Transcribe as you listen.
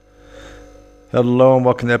Hello and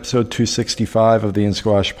welcome to episode 265 of the In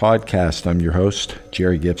Squash podcast. I'm your host,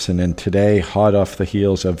 Jerry Gibson, and today, hot off the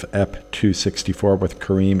heels of EP 264 with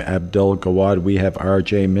Kareem Abdul-Gawad, we have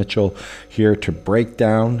RJ Mitchell here to break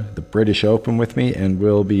down the British Open with me, and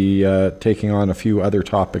we'll be taking on a few other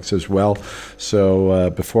topics as well. So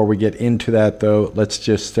before we get into that, though, let's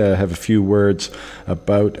just have a few words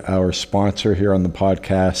about our sponsor here on the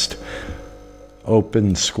podcast,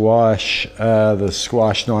 Open Squash, the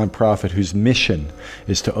squash nonprofit whose mission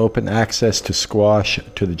is to open access to squash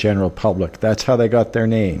to the general public. That's how they got their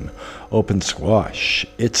name, Open Squash.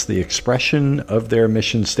 It's the expression of their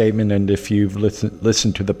mission statement, and if you've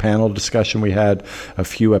listened to the panel discussion we had a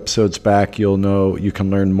few episodes back, you'll know you can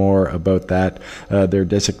learn more about that. Their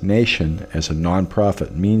designation as a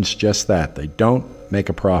nonprofit means just that. They don't make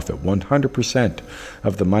a profit. 100%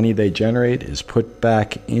 of the money they generate is put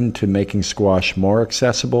back into making squash more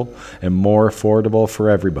accessible and more affordable for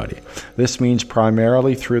everybody. This means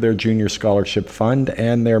primarily through their junior scholarship fund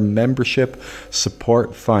and their membership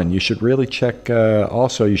support fund. You should really check out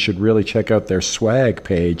their swag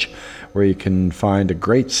page, where you can find a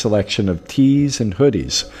great selection of tees and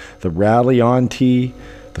hoodies. The Rally On tee,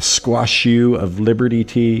 the Squash U of Liberty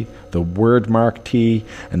tee, the Wordmark tee,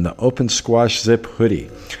 and the Open Squash Zip hoodie.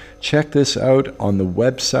 Check this out on the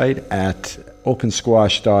website at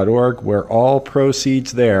opensquash.org, where all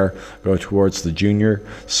proceeds there go towards the Junior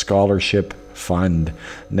Scholarship Fund.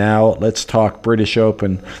 Now let's talk British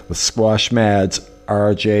Open with Squash Mad's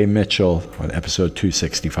RJ Mitchell on episode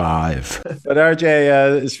 265. But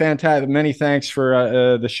RJ, it's fantastic. Many thanks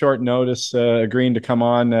for the short notice, agreeing to come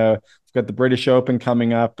on. We've got the British Open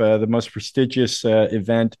coming up, the most prestigious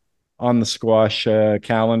event on the squash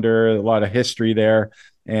calendar. A lot of history there,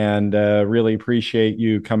 and really appreciate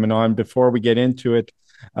you coming on. Before we get into it,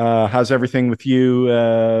 how's everything with you?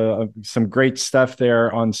 Some great stuff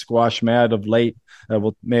there on Squash Mad of late.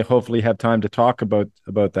 May hopefully have time to talk about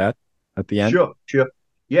that at the end. Sure.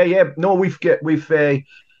 Yeah. No, we've had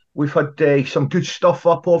some good stuff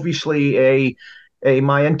up. Obviously,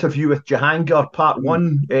 my interview with Jahangir, part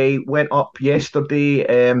one, went up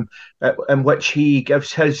yesterday, in which he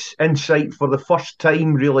gives his insight for the first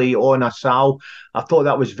time, really, on Asal. I thought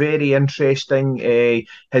that was very interesting.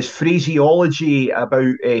 His phraseology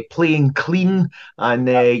about playing clean, and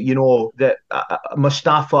that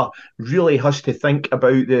Mustafa really has to think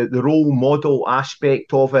about the role model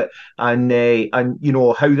aspect of it, and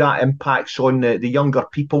how that impacts on the younger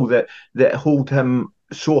people that hold him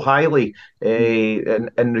so highly in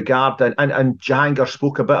regard, and Jahangir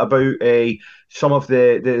spoke a bit about some of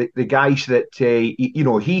the guys that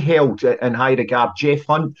he held in high regard. Jeff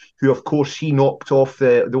Hunt, who of course he knocked off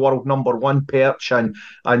the world number one perch and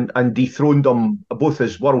dethroned him both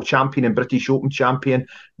as world champion and British Open champion.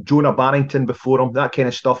 Jonah Barrington before him, that kind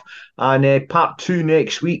of stuff. And part two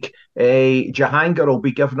next week, Jahangir will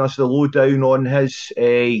be giving us the lowdown on his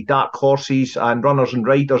dark horses and runners and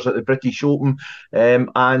riders at the British Open,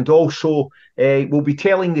 and also we'll be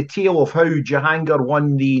telling the tale of how Jahangir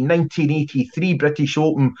won the 1983 British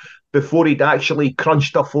Open before he'd actually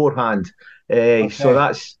crunched a forehand. Okay. So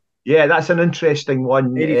that's an interesting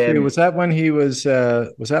one. 83, was that when he was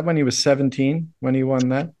 17 when he won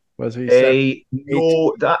that? Was he?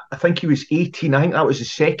 No, I think he was 18. I think that was the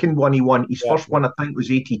second one he won. His first one, I think,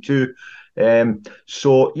 was 82. All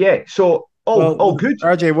good.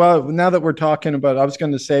 RJ, well, now that we're talking about, I was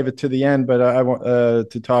going to save it to the end, but I want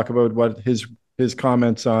to talk about what his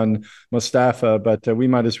comments on Mustafa, but we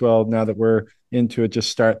might as well, now that we're into it,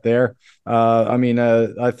 just start there.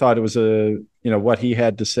 I thought it was what he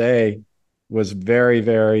had to say was very,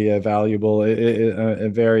 very valuable.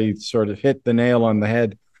 It very sort of hit the nail on the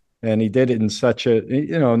head. And he did it in such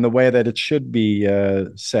in the way that it should be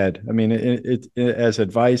said. I mean, it as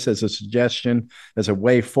advice, as a suggestion, as a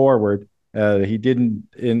way forward. He didn't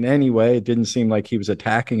in any way. It didn't seem like he was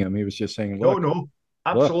attacking him. He was just saying, "No,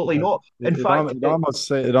 absolutely not." In fact,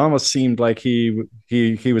 it almost seemed like he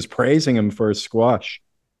was praising him for his squash.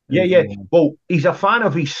 Yeah. Well, he's a fan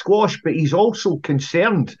of his squash, but he's also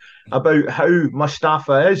concerned about how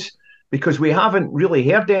Mustafa is, because we haven't really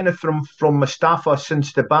heard anything from Mustafa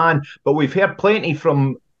since the ban, but we've heard plenty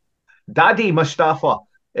from Daddy Mustafa,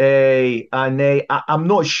 and I'm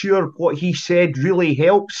not sure what he said really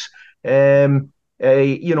helps. I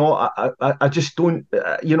just don't.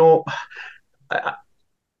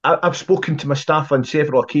 I've spoken to Mustafa on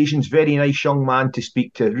several occasions. Very nice young man to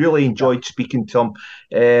speak to. Really enjoyed speaking to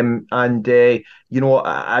him. I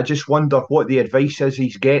just wonder what the advice is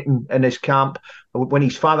he's getting in his camp. When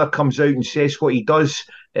his father comes out and says what he does,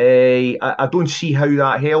 I don't see how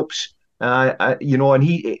that helps. And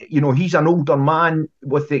he's an older man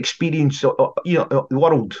with the experience, the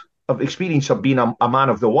world of experience of being a man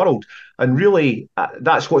of the world. And really,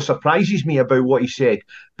 that's what surprises me about what he said.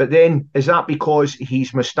 But then, is that because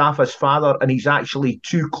he's Mustafa's father and he's actually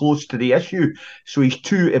too close to the issue? So he's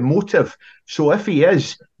too emotive. So if he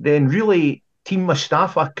is, then really, Team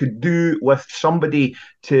Mustafa could do with somebody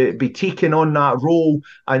to be taking on that role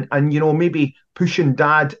and maybe pushing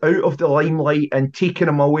dad out of the limelight and taking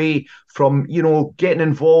him away from, getting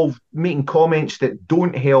involved, making comments that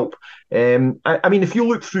don't help. I mean, if you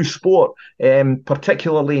look through sport,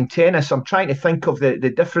 particularly in tennis, I'm trying to think of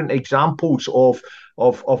the different examples of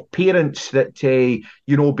parents that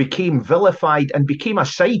became vilified and became a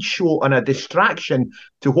sideshow and a distraction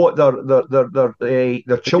to what their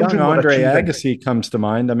children Young were Andre achieving. Agassi comes to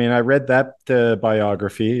mind. I mean, I read that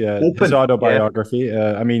biography, his Open, yeah, autobiography.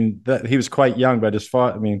 I mean, he was quite young, but his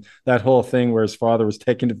father. I mean, that whole thing where his father was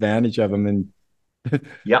taking advantage of him and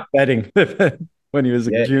yeah, betting when he was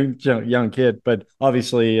a yeah. young kid. But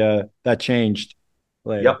obviously, that changed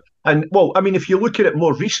Yep. later. And well, I mean, if you look at it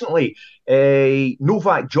more recently,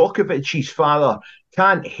 Novak Djokovic's father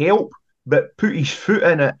can't help but put his foot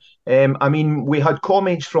in it. I mean, we had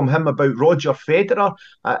comments from him about Roger Federer.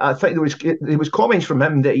 I think there was comments from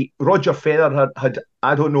him that Roger Federer had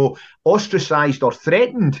I don't know ostracised or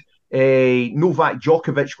threatened Novak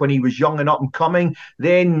Djokovic when he was young and up and coming.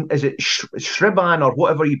 Then is it Shriban or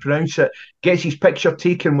whatever you pronounce it? Gets his picture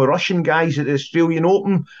taken with Russian guys at the Australian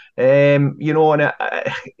Open.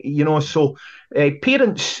 So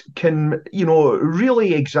parents can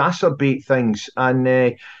really exacerbate things,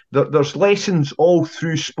 and there's lessons all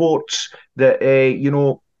through sports that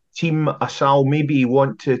Team Asal maybe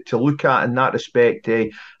want to look at in that respect.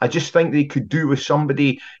 I just think they could do with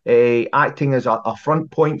somebody acting as a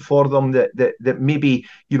front point for them that maybe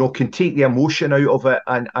can take the emotion out of it,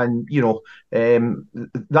 and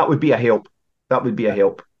that would be a help. That would be a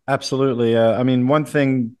help. Absolutely. I mean, one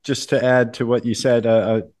thing just to add to what you said,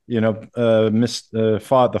 the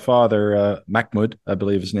father, Mahmoud, I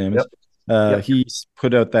believe his name is. Yep. Yep. He's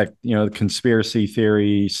put out that conspiracy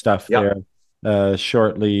theory stuff Yep. there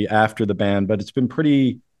shortly after the ban, but it's been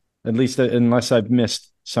pretty, at least unless I've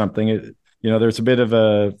missed something. There's a bit of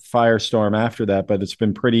a firestorm after that, but it's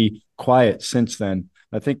been pretty quiet since then.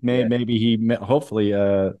 I think Yeah. maybe hopefully,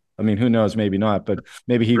 I mean, who knows? Maybe not, but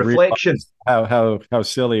maybe he Reflection. realized how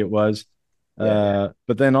silly it was. Yeah.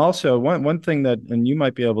 But then also one thing that, and you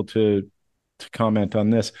might be able to comment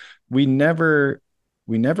on this, we never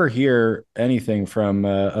hear anything from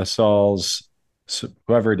Asal's,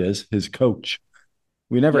 whoever it is, his coach.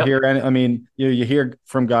 We never Yep. hear any. I mean, you hear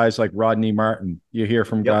from guys like Rodney Martin, you hear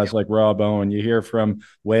from Yep. guys like Rob Owen, you hear from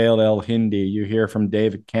Wael El Hindi, you hear from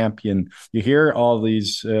David Campion, you hear all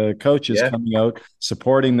these coaches Yeah. coming out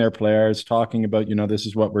supporting their players, talking about this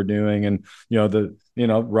is what we're doing, and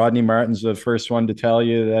Rodney Martin's the first one to tell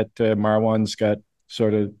you that Marwan's got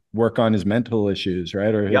sort of work on his mental issues,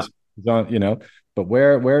 right, or Yep. his on. But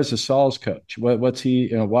where's Asal's coach? What's he?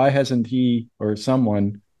 Why hasn't he or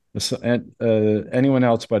someone? Anyone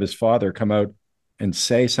else but his father come out and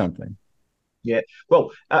say something? Yeah.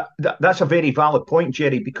 Well, that's a very valid point,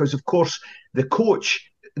 Jerry, because of course the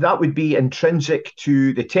coach, that would be intrinsic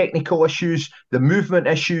to the technical issues, the movement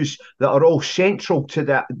issues that are all central to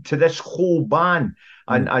this whole ban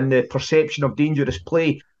and the perception of dangerous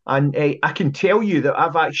play. And I can tell you that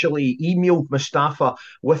I've actually emailed Mustafa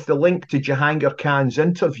with the link to Jahangir Khan's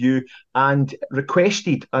interview and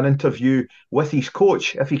requested an interview with his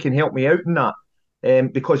coach if he can help me out in that.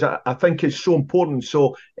 Because I think it's so important.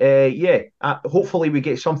 So hopefully we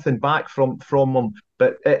get something back from them.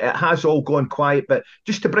 But it has all gone quiet. But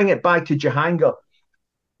just to bring it back to Jahangir,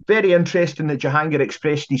 very interesting that Jahangir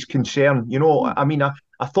expressed his concern. I mean,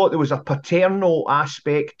 I thought there was a paternal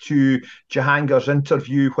aspect to Jahangir's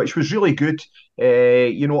interview, which was really good.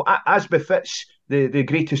 As befits the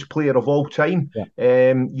greatest player of all time. Yeah.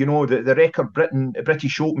 The record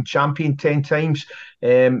British Open champion 10 times.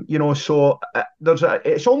 So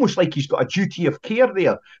it's almost like he's got a duty of care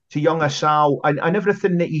there to young Asal and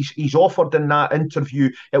everything that he's offered in that interview.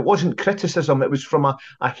 It wasn't criticism; it was from a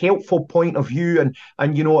helpful point of view. And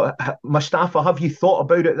Mustafa, have you thought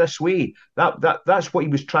about it this way? That's what he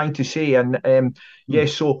was trying to say. And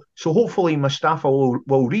so hopefully Mustafa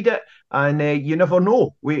will read it. And you never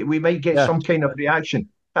know, we might get Yeah, some kind of reaction.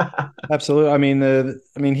 absolutely. I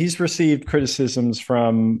mean, he's received criticisms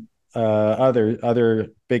from other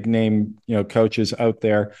big name coaches out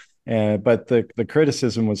there, but the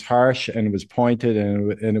criticism was harsh and it was pointed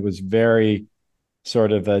and it was very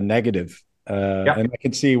sort of negative. Yep. And I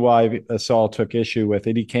can see why Saul took issue with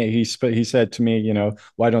it. He can't. He said to me,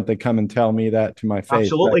 why don't they come and tell me that to my face, that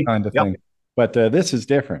Absolutely. kind of Yep. thing. But this is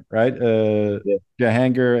different, right? Yeah.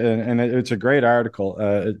 Jahangir, and it's a great article.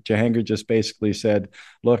 Jahangir just basically said,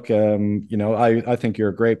 "Look, I think you're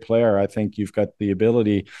a great player. I think you've got the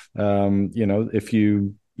ability. If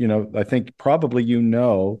I think probably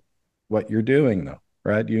what you're doing, though,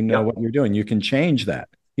 right? You know Yep. what you're doing. You can change that.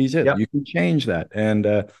 He's it. Yep. You can change that, and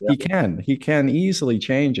Yep. he can easily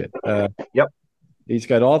change it. Yep. He's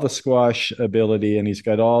got all the squash ability, and he's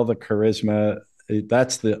got all the charisma.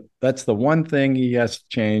 That's the one thing he has to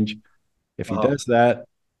change. If he Uh-huh. does that,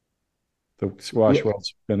 the Yeah. squash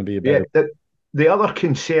world's going to be a Yeah. better. The other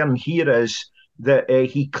concern here is that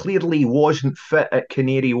he clearly wasn't fit at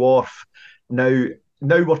Canary Wharf. Now,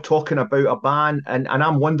 now we're talking about a ban, and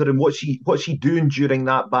I'm wondering what's he doing during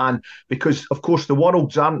that ban, because of course the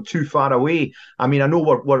Worlds aren't too far away. I mean, I know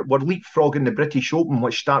we're leapfrogging the British Open,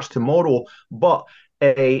 which starts tomorrow, but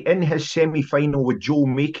in his semi-final with Joe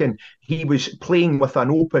Makin, he was playing with an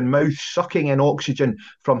open mouth, sucking in oxygen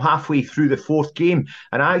from halfway through the fourth game.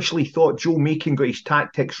 And I actually thought Joe Makin got his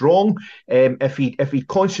tactics wrong. If he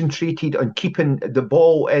concentrated on keeping the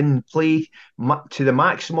ball in play to the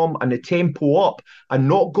maximum and the tempo up, and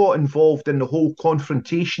not got involved in the whole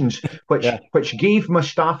confrontations, which Yeah, which gave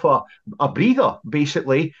Mustafa a breather,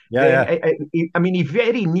 basically. yeah, Then yeah. I mean, he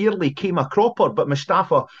very nearly came a cropper, but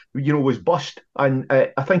Mustafa, was bust, and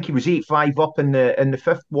I think he was 8-5 up in the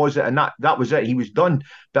fifth, was it? And that was it. He was done.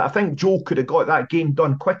 But I think Joe could have got that game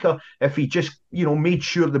done quicker if he just made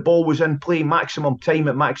sure the ball was in play, maximum time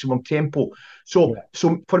at maximum tempo. So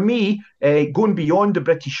for me, going beyond the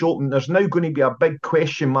British Open, there's now going to be a big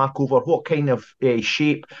question mark over what kind of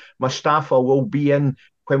shape Mustafa will be in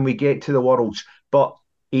when we get to the Worlds. But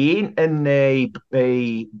he ain't in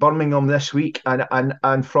Birmingham this week, and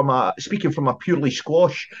speaking from a purely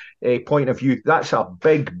squash point of view, that's a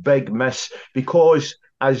big miss, because,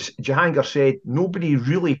 as Jahangir said, nobody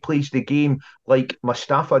really plays the game like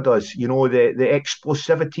Mustafa does. The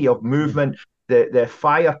explosivity of movement, the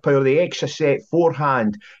firepower, the extra set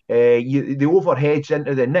forehand, the overheads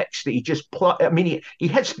into the nicks that he just I mean, he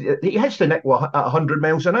hits the nick at 100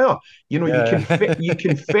 miles an hour. You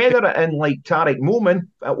can feather it in like Tarek Momin,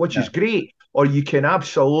 which Yeah, is great, or you can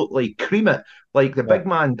absolutely cream it like the yeah. big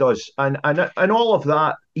man does, and all of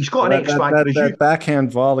that. He's got Well, an that X that factor, that as you. that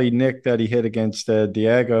backhand volley nick that he hit against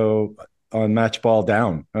Diego on match ball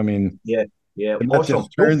down. I mean, Yeah, yeah, and that awesome.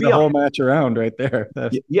 just No turned the fear. whole match around right there.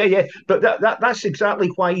 Yeah, yeah, but that's exactly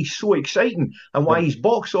why he's so exciting, and why Yeah. he's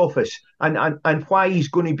box office, and why he's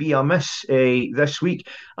going to be a miss this week.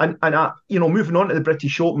 And moving on to the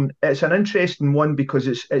British Open, it's an interesting one because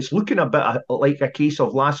it's looking a bit like a case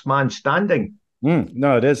of last man standing.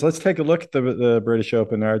 No, it is. Let's take a look at the British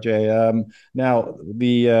Open, RJ. Now,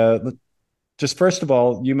 just first of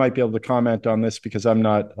all, you might be able to comment on this because I'm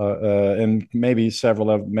not, and maybe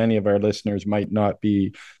many of our listeners might not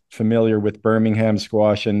be familiar with Birmingham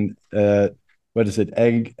squash and what is it,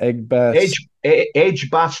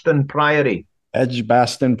 Edgbaston Priory.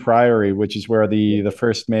 Edgbaston Priory, which is where the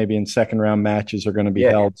first maybe and second round matches are going to be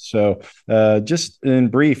Yeah, held. So, just in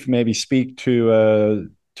brief, maybe speak to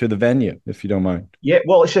the venue if you don't mind. yeah.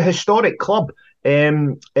 Well, it's a historic club.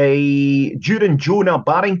 During Jonah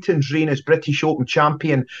Barrington's reign as British Open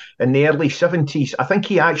champion in the early 70s, I think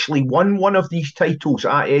he actually won one of these titles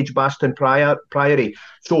at Edgbaston Priory.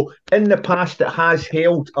 So in the past, it has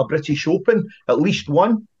held a British Open, at least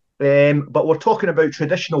one. But we're talking about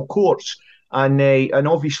traditional courts. And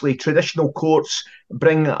obviously, traditional courts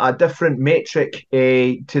bring a different metric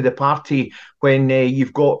to the party when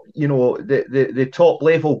you've got the top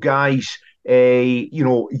level guys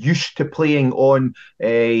used to playing on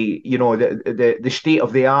the state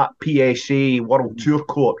of the art PSA World Tour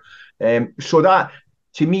court. So that,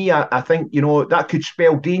 to me, I think that could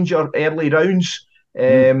spell danger early rounds.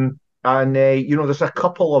 Mm. And there's a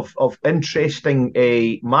couple of interesting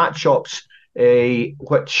matchups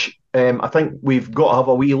which I think we've got to have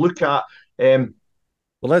a wee look at.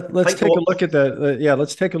 Well, I let's think take a look at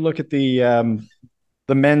let's take a look at the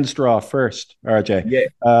men's draw first, RJ. yeah,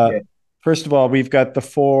 Uh, yeah, First of all, we've got the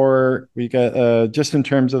four. We got just in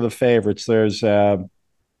terms of the favorites. There's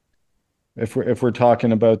if we're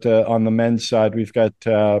talking about on the men's side, we've got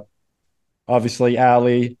obviously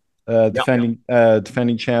Ali, yeah,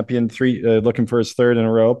 defending champion, looking for his third in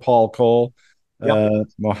a row. Paul Cole, yeah.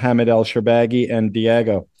 Mohammed El Sharbagi, and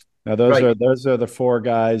Diego. Now those Right. are those are the four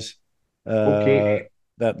guys Okay. uh,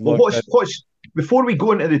 that Well, look. what's before we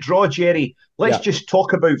go into the draw, Jerry? Let's Yeah, just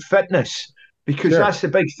talk about fitness, because Sure. that's the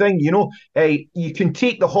big thing. You can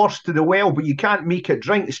take the horse to the well, but you can't make it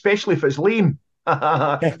drink, especially if it's lame.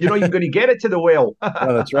 You're not even going to get it to the well.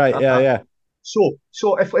 No, that's right. Yeah, yeah. So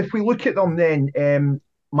if we look at them then,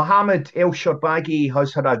 Mohamed El Shorbagy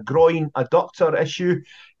has had a groin adductor issue,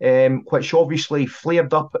 which obviously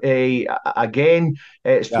flared up again.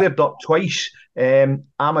 It's Yeah. flared up twice.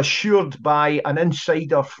 I'm assured by an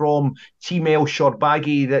insider from Team El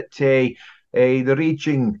Shorbagy that the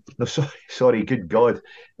raging, no, sorry, good God,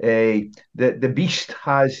 the beast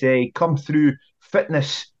has come through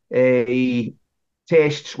fitness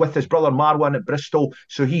tests with his brother Marwan at Bristol,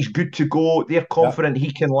 so he's good to go. They're Yeah. confident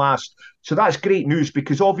he can last. So that's great news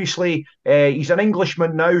because obviously he's an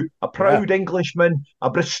Englishman now, a Yeah. proud Englishman, a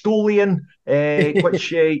Bristolian,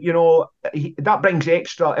 which that brings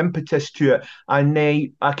extra impetus to it. And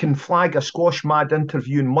I can flag a Squash Mad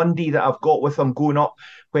interview on Monday that I've got with him going up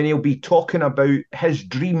when he'll be talking about his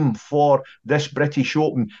dream for this British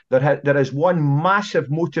Open. There is one massive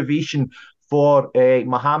motivation for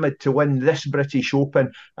Mohamed to win this British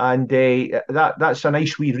Open, and that's a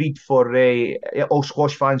nice wee read for all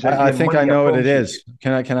squash fans out I there. think I Monday, I know what it promise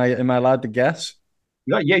you. is. Am I allowed to guess?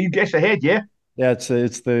 Yeah, yeah, you guess ahead, yeah. Yeah, it's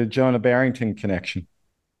the Jonah Barrington connection.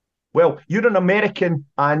 Well, you're an American,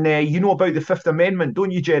 and you know about the Fifth Amendment,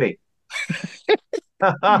 don't you, Jerry?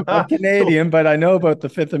 I'm So, Canadian, but I know about the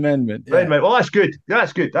Fifth Amendment. right, Yeah. mate. Well, that's good.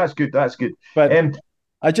 That's good. That's good. That's good. But Um,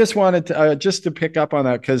 I just wanted to just to pick up on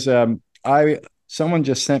that because I someone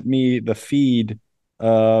just sent me the feed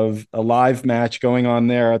of a live match going on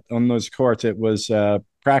there on those courts. It was a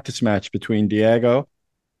practice match between Diego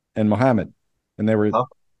and Mohammed, and they were huh,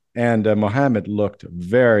 and Mohammed looked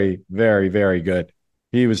very, very, very good.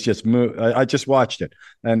 He was just I just watched it,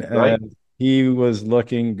 and right. he was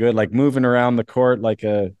looking good, like moving around the court like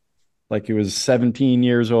he was 17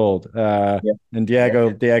 years old. Yeah, And yeah,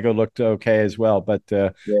 Diego looked okay as well. But yeah.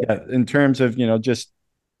 yeah, in terms of just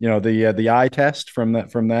the eye test from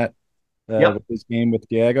that Yep. with his game with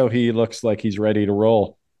Diego, he looks like he's ready to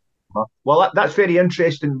roll. Well, that's very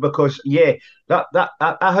interesting because yeah,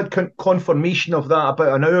 I had confirmation of that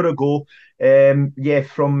about an hour ago. Yeah,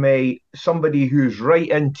 from somebody who's right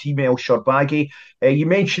in Team El Shorbagy. You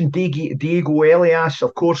mentioned Diego Elias,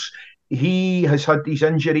 of course. He has had these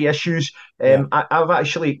injury issues. Yeah,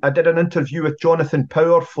 I did an interview with Jonathan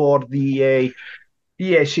Power for the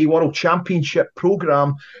ESA World Championship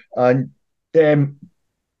program, and um,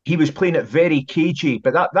 he was playing it very cagey,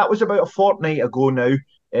 but that was about a fortnight ago now.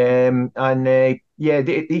 And yeah,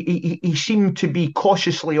 he seemed to be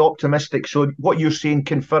cautiously optimistic. So what you're saying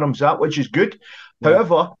confirms that, which is good. yeah.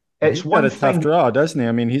 However, And it's he's got one a tough thing. draw, doesn't he?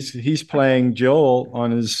 I mean, he's playing Joel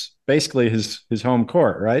on his basically his home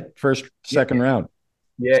court, right? First, Yeah, second round.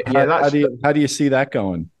 yeah, So yeah. how That's do you see that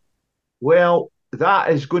going? well, that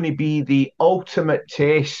is going to be the ultimate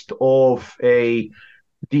test of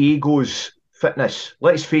Diego's fitness.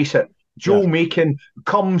 Let's face it, Yeah, Joe Macon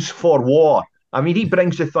comes for war. I mean, he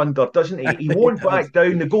brings the thunder, doesn't he? He he won't does. back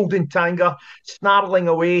down. The golden tanga, snarling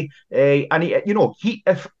away, and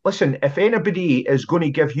if anybody is going to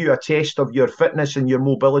give you a test of your fitness and your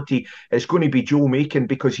mobility, it's going to be Joe Macon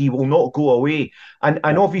because he will not go away. And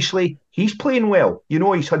Yeah, obviously, he's playing well.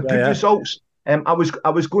 He's had yeah, good yeah. results. I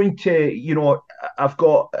was going to, I've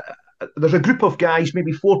got there's a group of guys,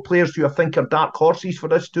 maybe four players who I think are dark horses for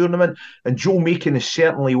this tournament, and Joe Macon is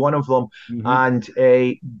certainly one of them. Hmm.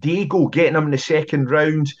 And Diego getting him in the second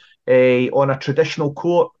round on a traditional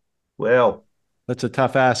court, well, That's a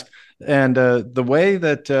tough ask. And the way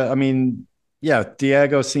that I mean, yeah,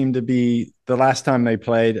 Diego seemed to be the last time they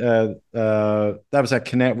played. That was at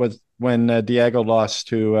Connect was when Diego lost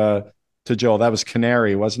to Joel. That was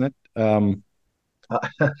Canary, wasn't it?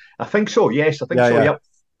 I think so. Yes, I think Yeah, so. yeah. Yep.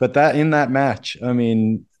 But that in that match, I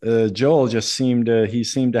mean, Joel just seemed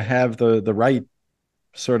to have the right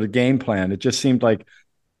sort of game plan. It just seemed like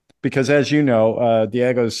because as you know,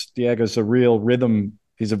 Diego's a real rhythm.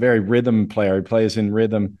 He's a very rhythm player. He plays in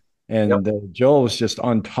rhythm, Yep. and Joel was just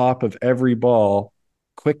on top of every ball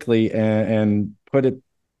quickly and put it.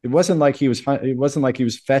 It wasn't like he was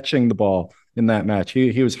fetching the ball in that match.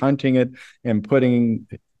 He was hunting it and putting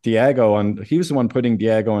Diego on. He was the one putting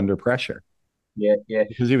Diego under pressure Yeah. Yeah.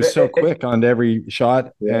 because he was But, so quick on every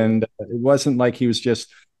shot. yeah. And it wasn't like he was just,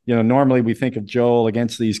 normally we think of Joel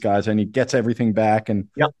against these guys and he gets everything back and,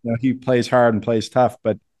 Yep. he plays hard and plays tough.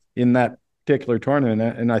 But in that particular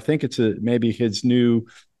tournament, and I think it's maybe his new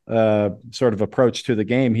sort of approach to the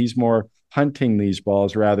game, he's more hunting these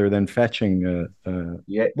balls rather than fetching.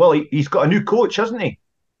 Yeah. Well, he's got a new coach, hasn't he?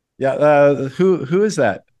 Yeah. Who is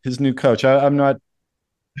that? His new coach? I'm not.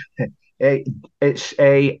 Uh, it's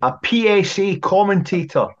a PSA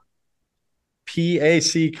commentator.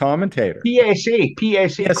 PAC commentator? PSA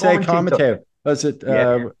PSA commentator. commentator. Was it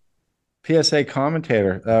Yeah. PSA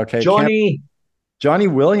commentator? Okay, Johnny. Johnny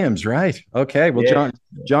Williams, right? Okay, well, Yeah.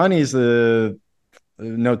 Johnny's the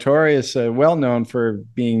notorious, well known for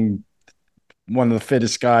being one of the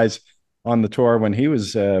fittest guys on the tour when he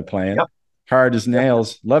was playing. Yep. Hard as Yep.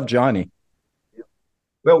 nails. Love Johnny.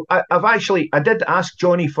 Well, I did ask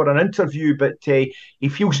Johnny for an interview, but he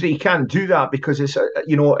feels that he can't do that because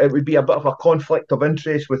it would be a bit of a conflict of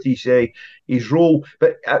interest with his role.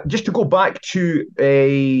 But just to go back to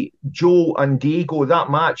Joe and Diego,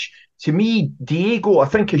 that match, to me, Diego, I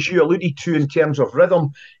think as you alluded to in terms of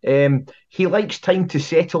rhythm, he likes time to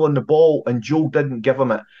settle on the ball, and Joe didn't give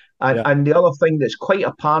him it. Yeah. And the other thing that's quite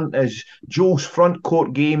apparent is Joe's front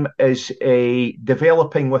court game is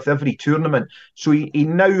developing with every tournament. So he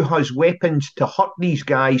now has weapons to hurt these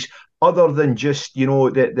guys other than just,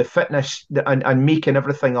 the fitness and making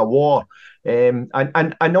everything a war. And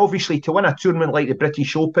obviously to win a tournament like the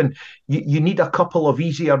British Open, you need a couple of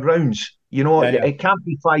easier rounds. Yeah. It can't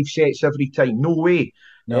be 5 sets every time. No way.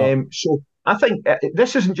 No. So I think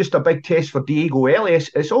this isn't just a big test for Diego Elias,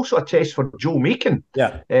 it's also a test for Joe Makin.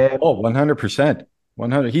 Yeah. 100%.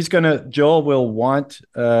 100. Joel will want,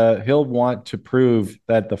 he'll want to prove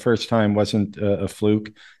that the first time wasn't a fluke.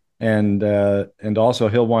 And also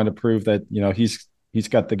he'll want to prove that, he's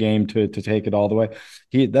got the game to take it all the way.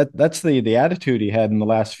 That's the attitude he had in the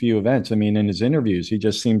last few events. I mean, in his interviews, he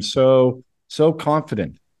just seemed so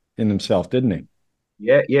confident in himself, didn't he?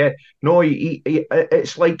 Yeah. No,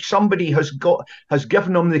 it's like somebody has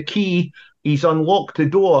given him the key. He's unlocked the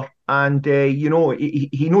door, and he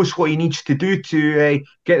knows what he needs to do to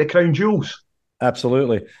get the crown jewels.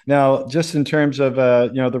 Absolutely. Now, just in terms of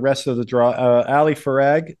the rest of the draw, Ali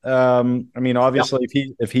Farag. I mean, Yep. obviously,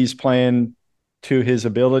 if he's playing to his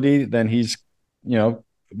ability, then he's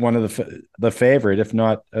one of the favorite, if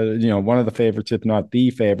not one of the favorites, if not the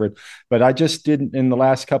favorite. But I just didn't, in the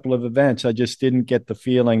last couple of events, I just didn't get the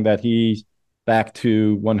feeling that he's back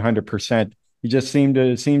to 100%. He just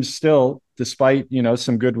seems still, despite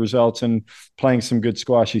some good results and playing some good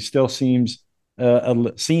squash, he still seemed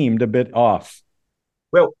a bit off.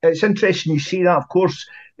 Well, it's interesting you see that. Of course,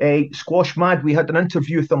 Squash Mad, we had an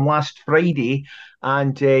interview with him last Friday,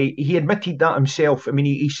 and he admitted that himself. I mean,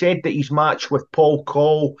 he said that his match with Paul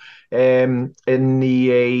Call in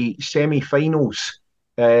the semi-finals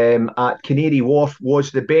at Canary Wharf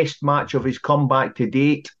was the best match of his comeback to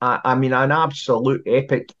date. I mean, an absolute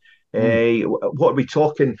epic. What are we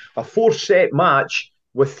talking? A 4-set match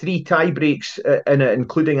with 3 tie breaks in it,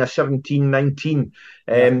 including a 17-19.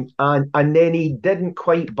 And then he didn't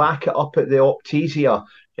quite back it up at the Optasia,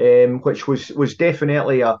 which was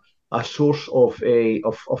definitely a source of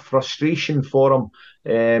frustration for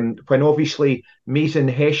him, when obviously Mason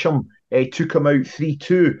Hesham took him out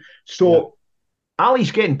 3-2. So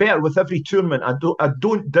Ali's getting better with every tournament. I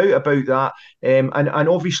don't doubt about that. And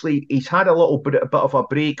obviously he's had a bit of a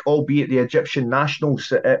break, albeit the Egyptian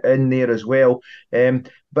nationals in there as well.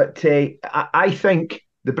 But I think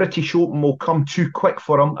the British Open will come too quick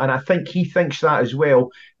for him, and I think he thinks that as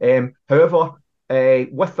well. However,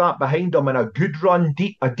 with that behind him and a good run,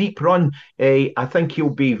 a deep run, I think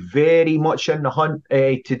he'll be very much in the hunt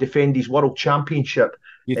to defend his World Championship.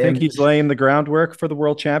 You think he's laying the groundwork for the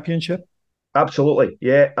World Championship? Absolutely,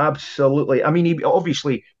 yeah, absolutely. I mean,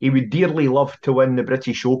 he would dearly love to win the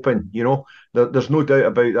British Open. There's no doubt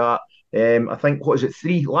about that. I think what is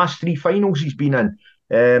it, last 3 finals he's been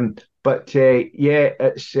in. But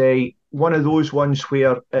it's one of those ones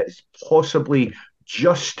where it's possibly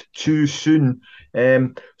just too soon.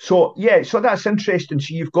 So that's interesting.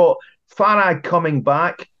 So you've got Farag coming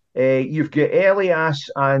back. You've got Elias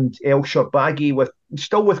and El Shorbagy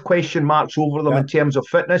still with question marks over them in terms of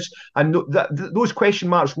fitness, and those question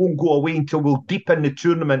marks won't go away until we're deep in the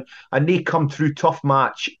tournament and they come through tough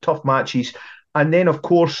matches. And then of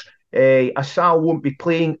course Asal won't be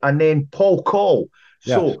playing, and then Paul Call.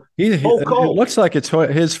 So it looks like it's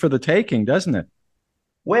his for the taking, doesn't it?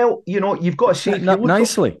 Well, you've got to see it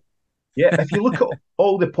nicely. If you look at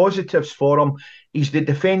all the positives for him, he's the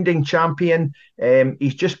defending champion.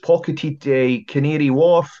 He's just pocketed Canary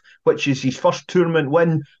Wharf, which is his first tournament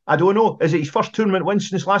win. I don't know, is it his first tournament win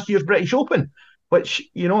since last year's British Open? Which,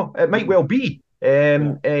 it might well be.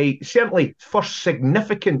 Certainly first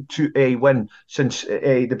significant win since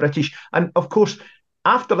the British. And of course,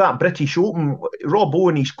 after that British Open, Rob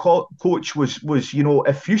Owen, his coach, was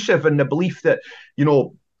effusive in the belief that,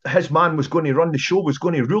 his man was going to run the show, was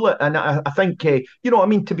going to rule it. And I think,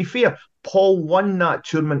 to be fair, Paul won that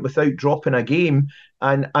tournament without dropping a game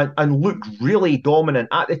and looked really dominant.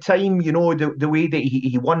 At the time, the way that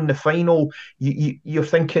he won the final, you're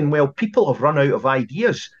thinking, well, people have run out of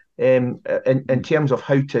ideas in terms of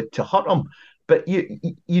how to hurt him. But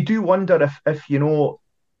you do wonder if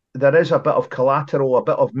there is a bit of collateral, a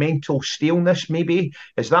bit of mental staleness, maybe.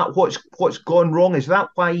 Is that what's gone wrong? Is that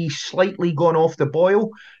why he's slightly gone off the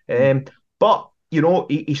boil? But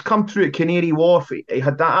he's come through at Canary Wharf. He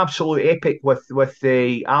had that absolute epic with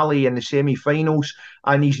Ali in the semi-finals,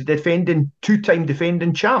 and he's two-time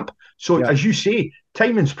defending champ. So, as you say,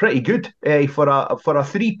 timing's pretty good for a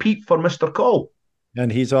three-peat for Mr. Coll.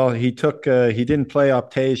 And he didn't play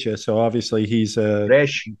Optasia, so obviously he's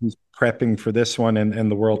fresh. He's prepping for this one and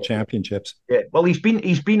the World Championships. Yeah, well, he's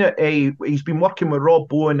been working with Rob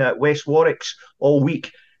Bowen at West Warwick's all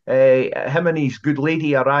week. Him and his good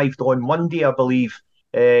lady arrived on Monday, I believe.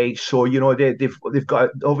 So they've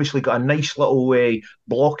obviously got a nice little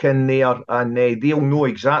block in there, and they'll know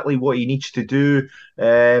exactly what he needs to do.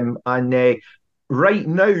 And right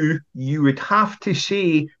now, you would have to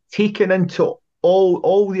say, taken into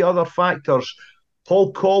all the other factors,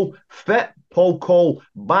 Paul Coll fit, Paul Coll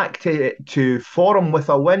back to form with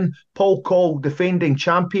a win, Paul Coll defending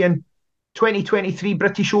champion, 2023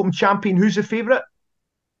 British Open champion. Who's the favourite?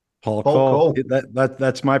 Paul Coll.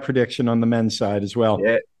 That's my prediction on the men's side as well.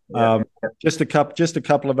 Yeah. Just a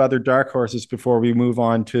couple of other dark horses before we move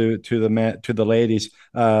on to the ladies.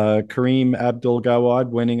 Kareem Abdul-Gawad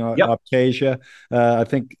winning Optasia. I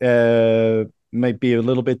think might be a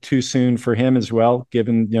little bit too soon for him as well,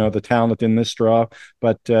 given the talent in this draw.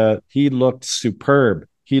 But he looked superb.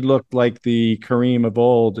 He looked like the Kareem of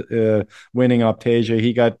old, winning Optasia.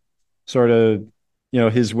 He got sort of,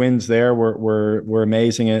 his wins there were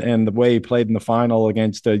amazing, and the way he played in the final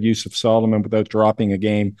against Yusuf Solomon without dropping a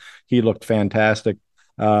game, he looked fantastic.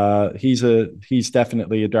 He's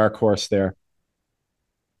definitely a dark horse there.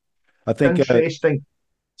 I think. Interesting.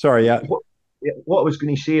 Sorry, yeah. What I was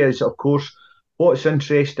going to say is, of course, what's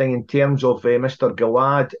interesting in terms of Mr.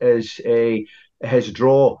 Gawad is his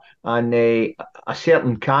draw and a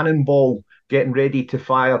certain cannonball getting ready to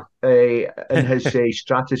fire in his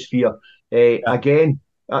stratosphere. Again,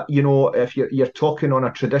 if you're talking on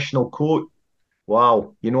a traditional coat,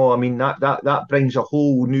 wow, that brings a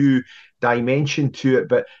whole new dimension to it.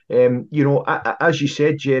 But as you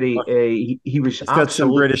said, Jerry, he was. He's got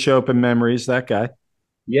some British Open memories. That guy.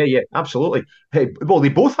 Yeah, absolutely. Hey, well, they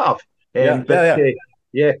both have.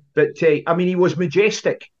 But he was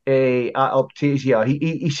majestic at Optasia.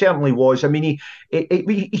 He certainly was.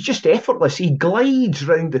 He's just effortless. He glides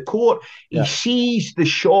round the court. He sees the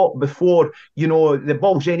shot before the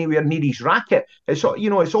ball's anywhere near his racket. It's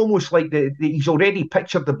almost like he's already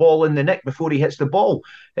pictured the ball in the net before he hits the ball.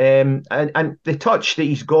 And the touch that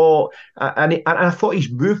he's got, and I thought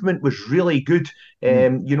his movement was really good.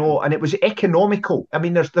 And it was economical.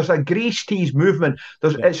 There's a grace to his movement.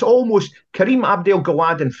 It's almost Kareem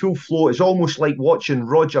Abdul-Gawad in full flow. It's almost like watching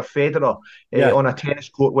Roger Federer on a tennis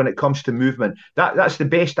court when it comes to movement. That's the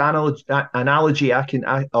best analogy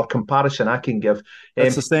or comparison I can give.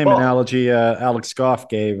 That's the same analogy Alex Goff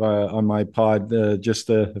gave on my pod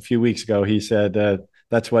just a few weeks ago. He said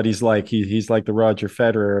that's what he's like. He's like the Roger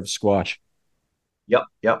Federer of squash. Yep.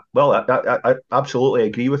 Well, I absolutely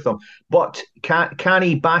agree with them. But can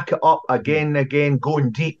he back it up again,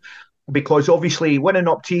 going deep? Because obviously winning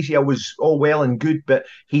Optasia was all well and good, but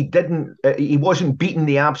he wasn't beating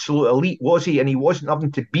the absolute elite, was he? And he wasn't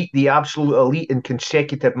having to beat the absolute elite in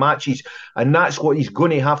consecutive matches. And that's what he's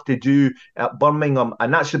going to have to do at Birmingham.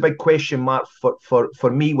 And that's the big question mark for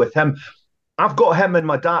me with him. I've got him in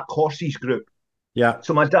my dark horses group. Yeah.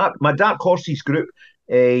 So my dark horses group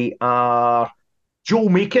are Joel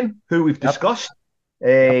Macon, who we've discussed,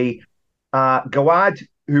 Gawad,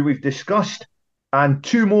 who we've discussed, and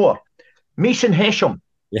two more. Mason Hesham.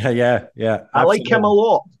 Yeah. I like him a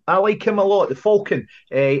lot. The Falcon.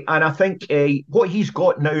 And I think what he's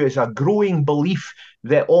got now is a growing belief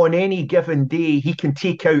that on any given day he can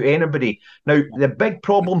take out anybody. Now, the big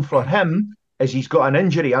problem for him is he's got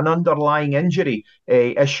an underlying injury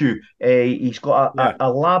issue. He's got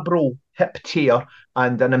a labral hip tear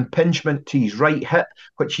and an impingement to his right hip,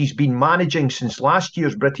 which he's been managing since last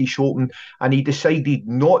year's British Open, and he decided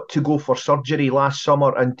not to go for surgery last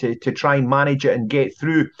summer and to try and manage it and get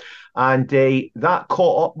through. and that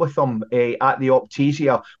caught up with him at the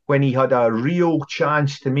Optasia when he had a real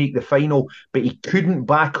chance to make the final, but he couldn't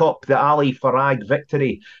back up the Ali Farag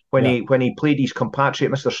victory when Yeah. he played his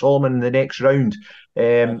compatriot Mr. Solomon in the next round.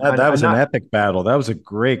 That was And an that, epic battle. That was a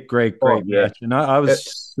great, great, oh great yeah, match. And I was it,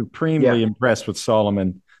 yeah, supremely impressed with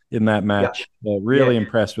Solomon in that yeah, match. yeah, Really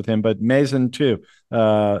impressed with him. But Mason too.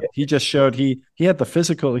 He just showed he had the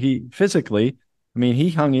physical. He physically, I mean, he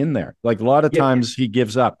hung in there. Like a lot of yeah, times he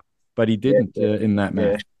gives up, but he yeah, didn't yeah. in that Yeah.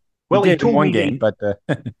 match. He Well, he did in told one me game, but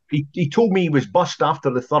he told me he was bust after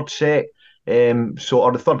the third set,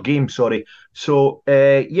 or the third game, sorry. So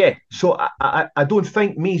yeah, so I don't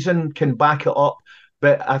think Mason can back it up,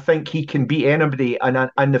 but I think he can beat anybody,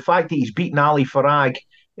 and the fact that he's beaten Ali Farag.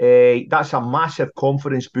 That's a massive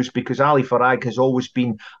confidence boost because Ali Farag has always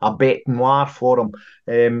been a bête noire for him.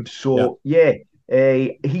 yeah, So yeah,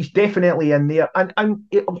 he's definitely in there. And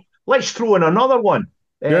let's throw in another one.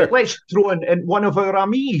 sure. Let's throw in one of our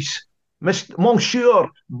amis. Monsieur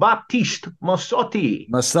Baptiste Massotti.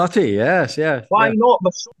 Masati, yes, yeah, Why yeah. not?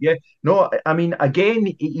 Yeah, no, I mean, again,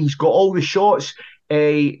 he's got all the shots.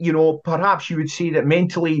 Perhaps you would say that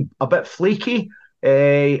mentally a bit flaky,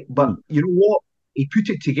 but Hmm. you know what? He put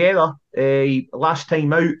it together last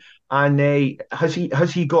time out, and has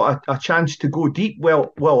he got a chance to go deep?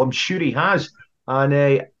 Well, I'm sure he has.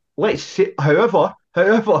 And let's say, however,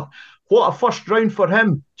 what a first round for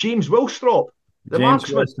him, James Wilstrop, the James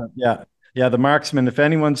marksman. Wilson, yeah, yeah, the marksman. If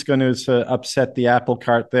anyone's going to upset the apple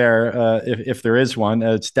cart there, if there is one,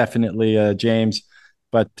 it's definitely James.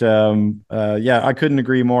 But yeah, I couldn't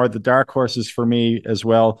agree more. The dark horses for me as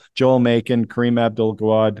well: Joel Macon, Kareem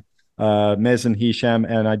Abdul-Gawad, Mazen Hisham,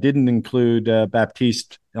 and I didn't include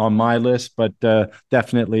Baptiste on my list, but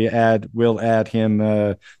definitely will add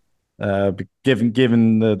him.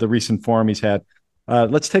 Given the recent form he's had.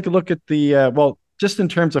 Let's take a look at the just in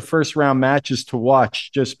terms of first round matches to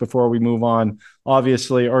watch just before we move on.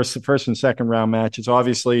 Obviously, or first and second round matches.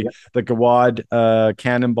 Obviously, Yeah, the Gawad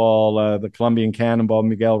Cannonball, the Colombian Cannonball,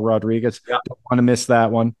 Miguel Rodriguez. yeah. Don't want to miss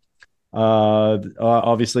that one.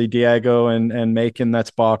 Obviously Diego and Macon.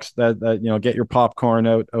 That's boxed. That get your popcorn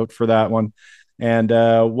out for that one. And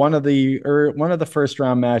one of the first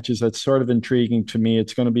round matches that's sort of intriguing to me.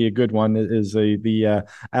 It's going to be a good one. Is the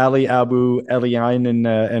Ali Abu Eliane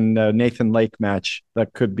and Nathan Lake match. Yeah.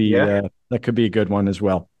 That could be a good one as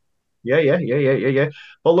well. Yeah.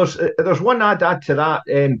 Well, there's one I'd add to that.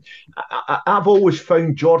 I've always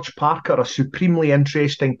found George Parker a supremely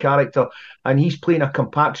interesting character, and he's playing a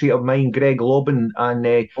compatriot of mine, Greg Lobban,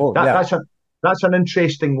 and Oh that yeah, that's an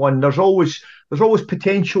interesting one. There's always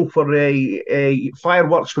potential for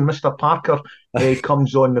fireworks when Mister Parker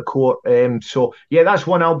comes on the court. So yeah, that's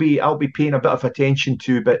one I'll be paying a bit of attention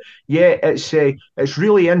to. But yeah, it's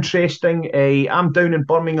really interesting. I'm down in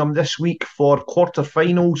Birmingham this week for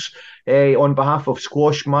quarterfinals on behalf of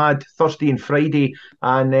Squash Mad Thursday and Friday,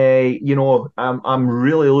 and I'm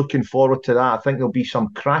really looking forward to that. I think there'll be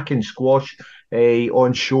some cracking squash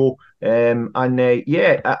on show. And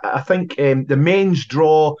yeah, I think the men's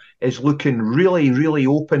draw is looking really, really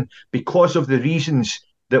open because of the reasons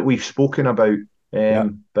that we've spoken about. yeah.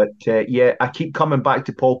 But yeah, I keep coming back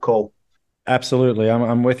to Paul Call. Absolutely,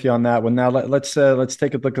 I'm with you on that one. Now let's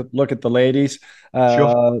take a look at the ladies.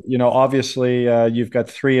 Sure. Obviously, you've got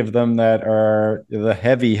three of them that are the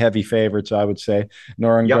heavy favorites. I would say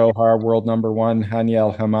Noran Yep. Gohar, world number one,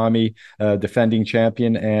 Haniel Hamami, defending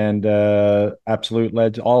champion, and absolute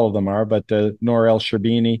legend. All of them are, but Nour El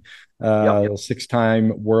Sherbini, Yep.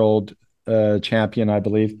 six-time world champion, I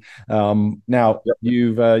believe. Now Yep.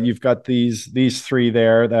 you've got these three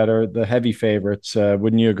there that are the heavy favorites.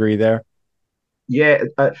 Wouldn't you agree there? Yeah,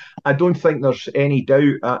 I don't think there's any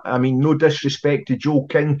doubt. I mean, no disrespect to Joe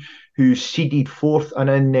King, who's seeded fourth and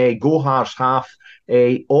in Gohar's half,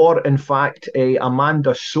 or in fact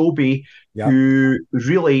Amanda Sobey, Yeah. who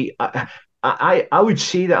really, I would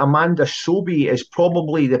say that Amanda Sobey is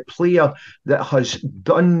probably the player that has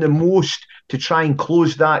done the most to try and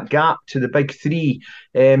close that gap to the big three,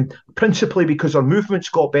 principally because her movement's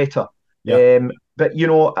got better. Yeah. But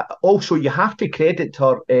also you have to credit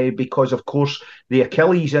her because, of course, the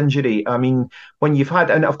Achilles injury. I mean, when you've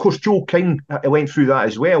had, and of course, Joe King went through that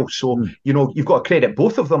as well. So Mm. you've got to credit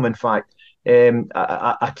both of them. In fact,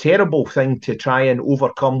 a terrible thing to try and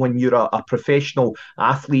overcome when you're a professional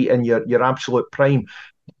athlete in your absolute prime.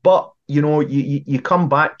 But you come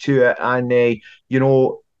back to it, and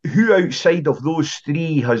who outside of those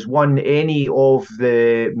three has won any of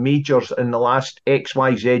the majors in the last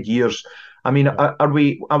XYZ years? I mean, Yeah. are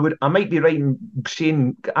we? I might be right in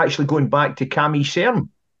saying actually going back to Cami Cern,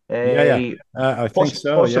 Yeah. I think so.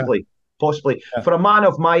 Yeah. possibly. possibly. Yeah. For a man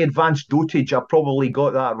of my advanced dotage, I probably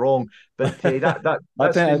got that wrong. But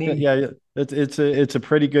that's the name. yeah, it's a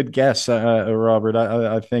pretty good guess, Robert.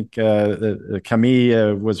 I think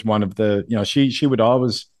Camille was one of the, she would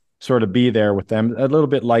always sort of be there with them, a little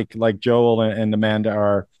bit like Joel and Amanda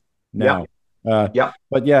are Yeah, now. yeah.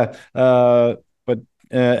 But yeah, but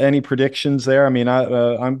any predictions there? I mean,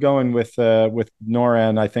 I'm going with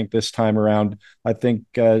Noran. I think this time around, I think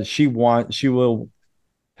she'll want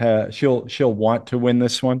to win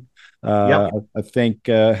this one. Yep. I think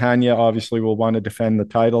Hanya obviously will want to defend the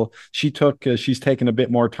title. She's taken a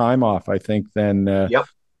bit more time off, I think, Yep.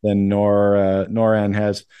 than Noran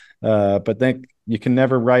has. But then you can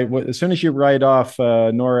never write. As soon as you write off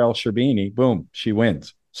Nora El Sherbini, boom, she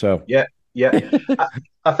wins. So Yeah. Yeah.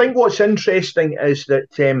 I think what's interesting is that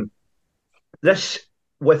this,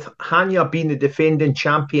 with Hanya being the defending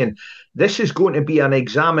champion, this is going to be an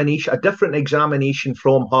examination, a different examination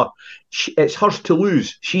from her. It's hers to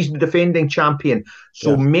lose. She's the defending champion.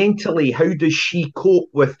 So yeah, mentally, how does she cope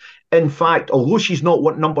with? In fact, although she's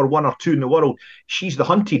not number one or two in the world, she's the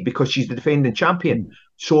hunted because she's the defending champion.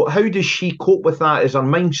 So how does she cope with that? Is her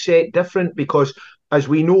mindset different? Because as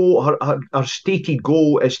we know, her stated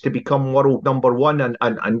goal is to become world number one and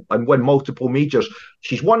win multiple majors.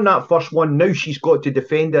 She's won that first one. Now she's got to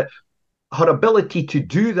defend it. Her ability to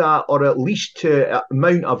do that, or at least to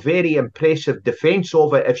mount a very impressive defence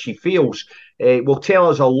of it if she fails, will tell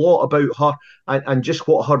us a lot about her and just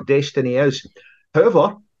what her destiny is.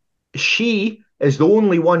 However, she is the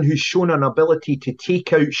only one who's shown an ability to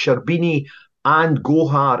take out Sherbini and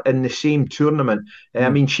Gohar in the same tournament. I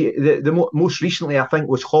mean, most recently I think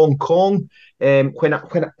was Hong Kong. When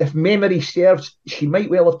if memory serves, she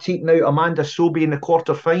might well have taken out Amanda Sobey in the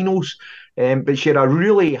quarterfinals. But she had a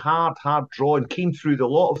really hard draw and came through the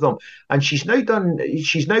lot of them. And she's now done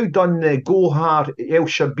the Gohar El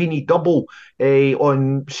Sherbini double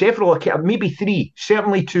on several occasions, maybe three,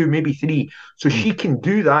 certainly two, maybe three. So she can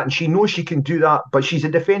do that, and she knows she can do that. But she's a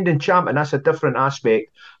defending champ, and that's a different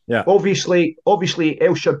aspect. yeah. Obviously,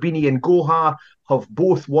 El Sherbini and Gohar have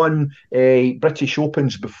both won British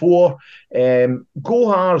Opens before.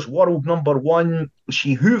 Gohar's world number one.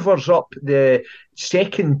 She hoovers up the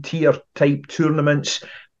second tier type tournaments,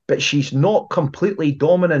 but she's not completely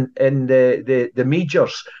dominant in the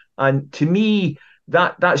majors. And to me,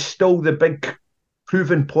 that's still the big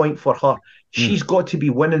proving point for her. She's got to be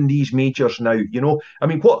winning these majors now. I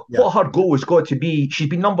mean, what her goal has got to be. She's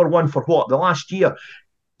been number one for what, the last year.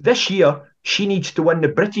 This year, she needs to win the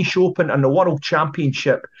British Open and the World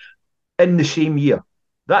Championship in the same year.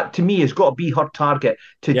 That, to me, has got to be her target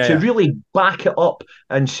to really back it up.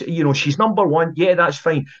 And, she's number one. Yeah, that's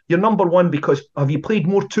fine. You're number one because have you played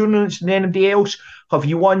more tournaments than anybody else? Have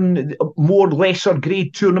you won more lesser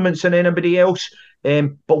grade tournaments than anybody else?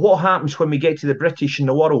 But what happens when we get to the British and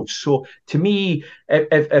the Worlds? So to me,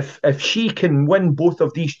 if she can win both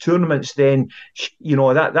of these tournaments, then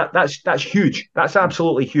that's huge. That's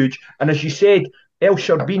absolutely huge. And as you said, El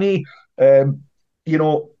Sherbini,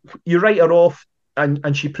 you write her off,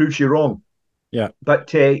 and she proves you wrong. Yeah, but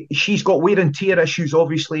she's got wear and tear issues,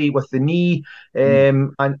 obviously, with the knee,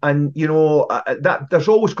 and that there's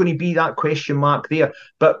always going to be that question mark there.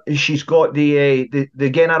 But she's got the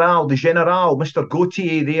General, Mr.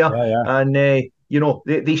 Gauthier there, and they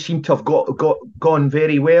seem to have gone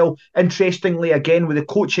very well. Interestingly, again with the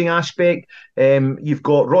coaching aspect, you've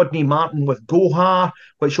got Rodney Martin with Gohar,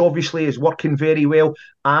 which obviously is working very well,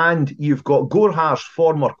 and you've got Gohar's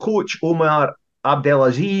former coach Omar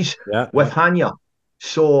Abdelaziz with Hanya.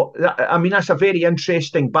 So, I mean, that's a very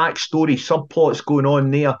interesting backstory, subplots going on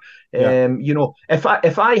there. If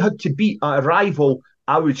I had to beat a rival,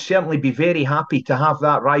 I would certainly be very happy to have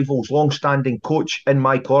that rival's long-standing coach in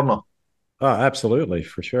my corner. Oh, absolutely,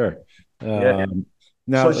 for sure. Now,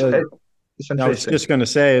 I was just going to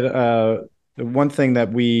say, the one thing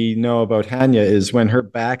that we know about Hanya is when her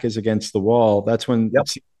back is against the wall, that's when it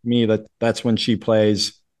seems to me that's when she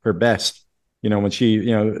plays her best. When she,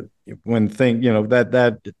 that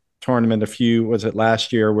tournament was it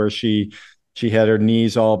last year where she had her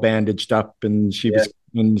knees all bandaged up and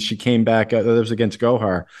when she came back, it was against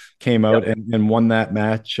Gohar, came out and won that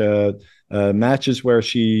match. Matches where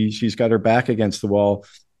she's got her back against the wall.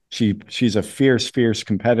 She's a fierce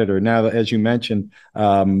competitor. Now, as you mentioned,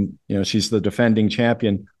 she's the defending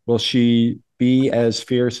champion. Will she be as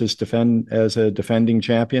fierce as a defending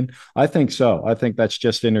champion? I think so. I think that's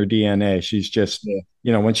just in her DNA. She's just,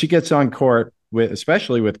 when she gets on court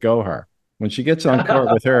especially with Gohar, when she gets on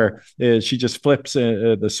court with her, she just flips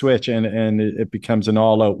the switch and it becomes an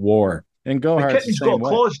all-out war. And The Gohard's the kitten's same got way.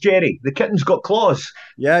 claws, Jerry. The kitten's got claws.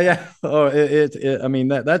 Yeah, yeah. Oh, I mean,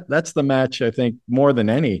 that's the match I think more than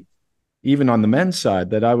any, even on the men's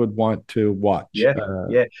side, that I would want to watch. Yeah,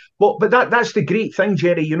 yeah. Well, but that's the great thing,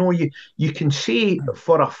 Jerry. You can say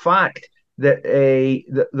for a fact that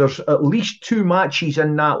there's at least two matches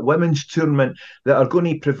in that women's tournament that are going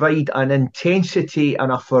to provide an intensity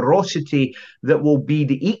and a ferocity that will be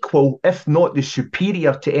the equal, if not the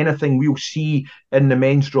superior, to anything we'll see in the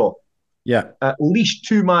men's draw. Yeah. At least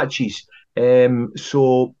two matches.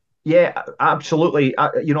 So yeah, absolutely.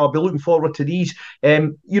 I'll be looking forward to these.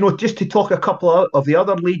 Just to talk a couple of the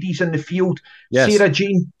other ladies in the field. Yes.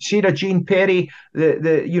 Sarah Jane Perry,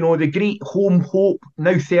 the great home hope,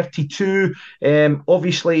 now 32.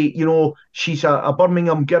 Obviously, she's a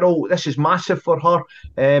Birmingham girl. This is massive for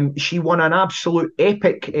her. She won an absolute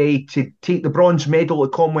epic to take the bronze medal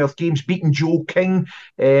at Commonwealth Games, beating Jo King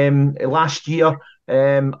last year.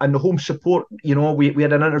 And the home support, we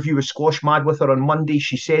had an interview with Squash Mad with her on Monday.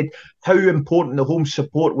 She said how important the home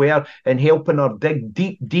support were in helping her dig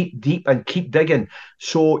deep, deep, deep and keep digging.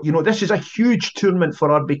 So, this is a huge tournament for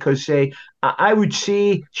her because I would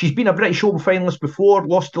say she's been a British Open finalist before,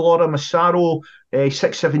 lost to Laura Massaro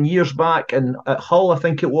 6-7 years back, and at Hull, I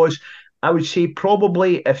think it was. I would say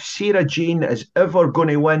probably if Sarah Jane is ever going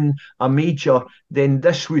to win a major, then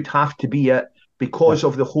this would have to be it, because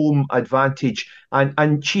of the home advantage.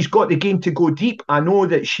 And she's got the game to go deep. I know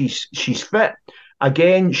that she's fit.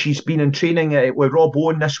 Again, she's been in training with Rob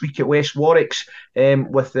Owen this week at West Warwick's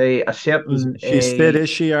with a certain... She's fit, is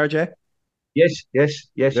she, RJ? Yes.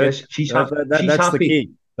 She's, she's that's happy. The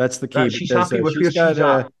key. That's the key. She's happy with where she's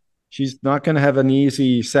at. She's not going to have an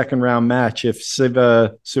easy second round match if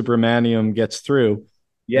Siva Subramaniam gets through.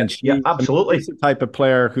 Yeah, absolutely. She's the type of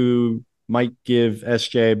player who might give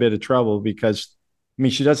SJ a bit of trouble because, I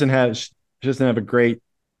mean, she doesn't have a great,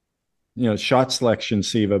 shot selection,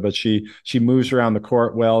 Siva, but she moves around the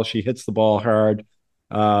court well. She hits the ball hard.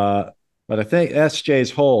 But I think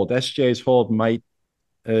SJ's hold might,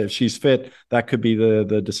 if she's fit, that could be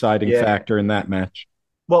the deciding factor in that match.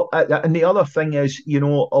 Well, and the other thing is,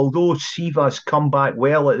 although Siva's come back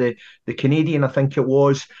well at the Canadian, I think it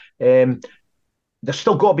was, there's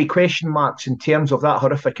still got to be question marks in terms of that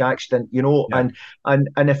horrific accident,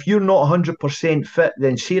 and if you're not 100% fit,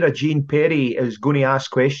 then Sarah Jane Perry is going to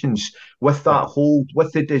ask questions with that hold,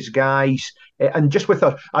 with the disguise, and just with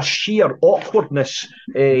a sheer awkwardness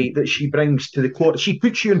that she brings to the court. She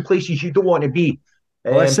puts you in places you don't want to be.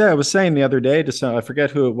 Well, I was saying the other day to some, I forget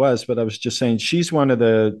who it was, but I was just saying she's one of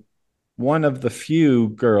the few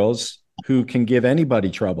girls who can give anybody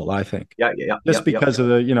trouble, I think. Yeah. Just because of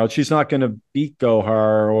the, she's not going to beat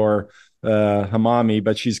Gohar or Hamami,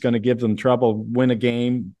 but she's going to give them trouble, win a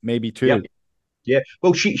game, maybe two. Yeah.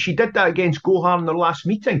 Well, she did that against Gohar in their last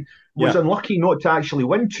meeting. Was unlucky not to actually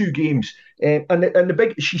win two games.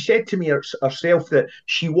 She said to me herself that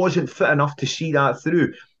she wasn't fit enough to see that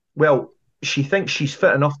through. Well, she thinks she's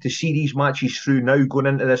fit enough to see these matches through now going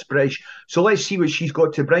into this British. So let's see what she's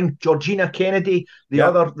got to bring. Georgina Kennedy, the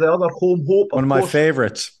other home hope. One of my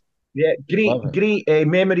favorites. Yeah, great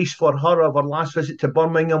memories for her of her last visit to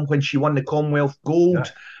Birmingham when she won the Commonwealth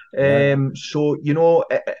Gold. So,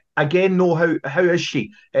 again, how is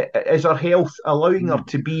she? Is her health allowing her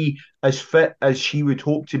to be as fit as she would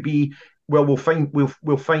hope to be? Well, we'll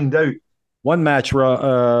find out. One match,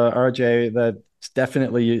 RJ, that it's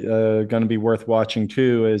definitely going to be worth watching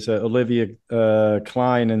too is Olivia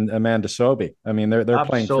Klein and Amanda Sobey. I mean, they're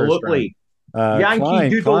playing first round.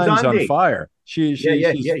 Yankee Klein's on fire. She's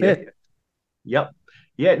fit. Yep.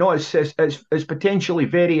 Yeah, no, it's potentially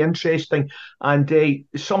very interesting, and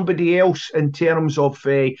somebody else in terms of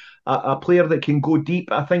a player that can go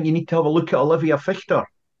deep. I think you need to have a look at Olivia Fichter.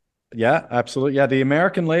 Yeah, absolutely. Yeah, the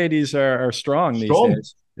American ladies are strong these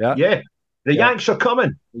days. Yeah. The Yanks are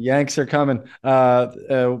coming. The Yanks are coming.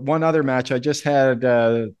 One other match I just had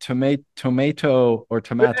tomato or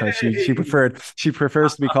tomato. She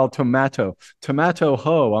prefers to be called tomato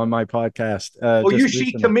ho on my podcast. You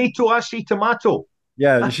see tomato, I see tomato.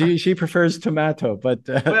 Yeah, she prefers tomato, but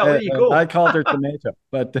well, there you go. I called her tomato.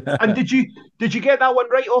 But and did you get that one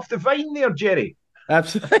right off the vine there, Jerry?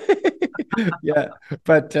 Absolutely. Yeah,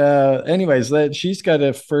 but anyways, she's got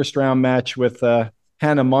a first round match with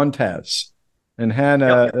Hannah Montez. And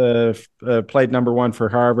Hannah played number one for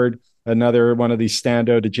Harvard, another one of these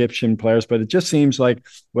standout Egyptian players. But it just seems like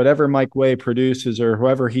whatever Mike Way produces or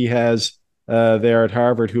whoever he has there at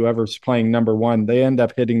Harvard, whoever's playing number one, they end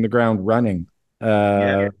up hitting the ground running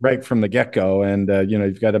right from the get-go. And,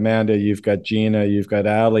 you've got Amanda, you've got Gina, you've got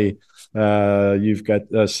Ali, you've got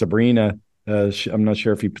Sabrina. I'm not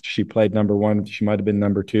sure if she played number one. She might have been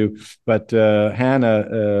number two. But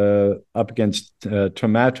Hannah up against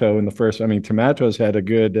Tomato in the first. I mean, Tomato's had a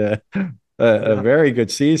good, a very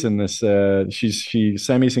good season. She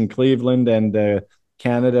semis in Cleveland and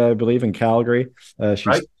Canada, I believe, in Calgary. She's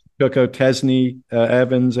Right. Coco Tesney,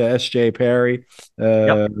 Evans, S.J. Perry.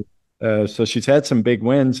 Yep. So she's had some big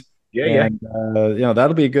wins, Yeah, yeah. and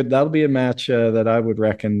that'll be a match that I would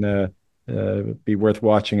reckon be worth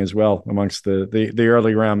watching as well amongst the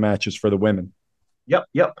early round matches for the women. Yep,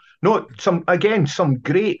 yep. No, some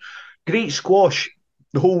great squash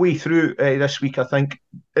the whole way through this week. I think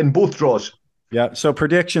in both draws. Yeah. So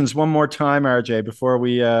predictions one more time, RJ, before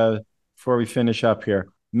we finish up here.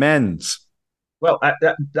 Men's. Well,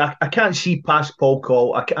 I can't see past Paul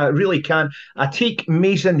Call. I really can't. I take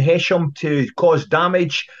Mason Hesham to cause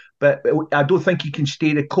damage, but I don't think he can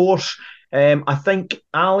stay the course. I think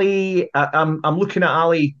Ali. I'm looking at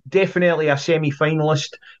Ali, definitely a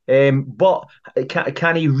semi-finalist. But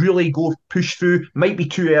can he really go push through? Might be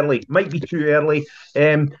too early. Might be too early.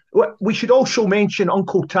 We should also mention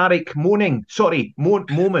Uncle Tariq Momin.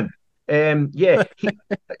 Yeah,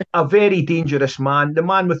 a very dangerous man. The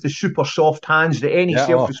man with the super soft hands that any Yeah. Oh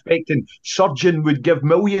self-respecting surgeon would give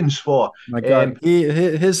millions for. my God.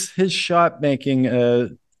 His shot making.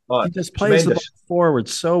 He just plays the ball Tremendous. forward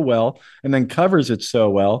so well and then covers it so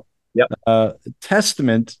well. Yep.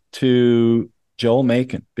 Testament to Joel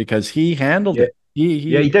Macon because he handled Yeah. it. He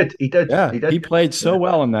Yeah, he did. He did. yeah, He did. he played so Yeah.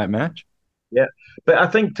 well in that match. Yeah, but I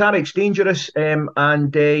think Tarek's dangerous, and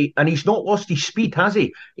he's not lost his speed, has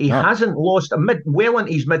he? He No. hasn't lost well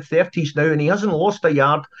into his mid-30s now, and he hasn't lost a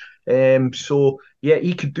yard. So yeah,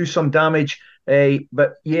 he could do some damage.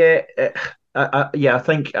 But yeah, I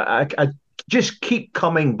think I just keep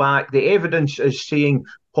coming back. The evidence is saying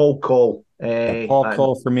Paul Call. Paul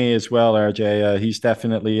Cole for me as well, RJ. He's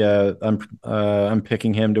definitely I'm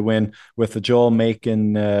picking him to win with the Joel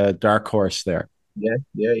Macon dark horse there. Yeah.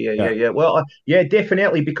 Well, yeah,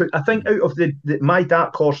 definitely, because I think out of my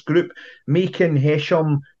dark horse group, Macon,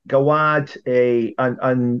 Hesham, Gawad,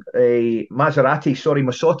 and Maserati, sorry,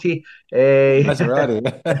 Masotti. Maserati.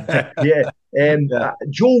 Yeah. Yeah.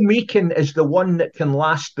 Joe Macon is the one that can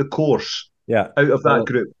last the course Yeah. out of that Well,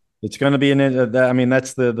 group. it's going to be I mean,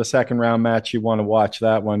 that's the second round match. You want to watch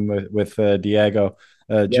that one with Diego.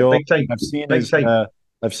 Yeah, Joel, big time. I've seen Big his time.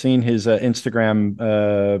 Instagram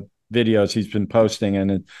videos he's been posting,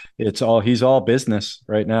 and he's all business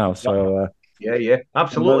right now. So Yeah,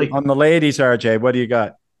 absolutely. on the ladies, RJ, what do you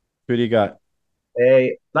got? Who do you got?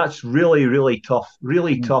 That's really, really tough.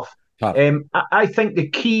 Really tough. Tough. I think the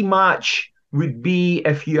key match would be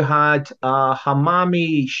if you had a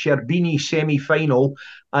Hamami Sherbini semi final,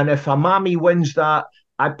 and if Hamami wins that,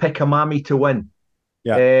 I'd pick Hamami to win.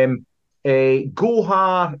 Yeah.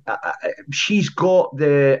 Gohar, she's got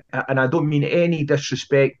and I don't mean any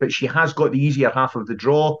disrespect, but she has got the easier half of the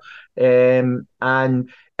draw. And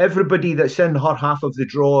everybody that's in her half of the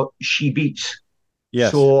draw, she beats.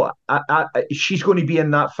 Yes. So she's going to be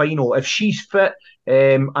in that final. If she's fit,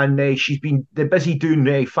 and she's been busy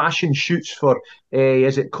doing fashion shoots for,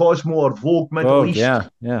 is it Cosmo or Vogue Middle East? Yeah.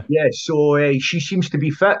 Yeah, so she seems to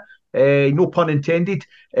be fit. No pun intended.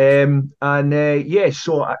 So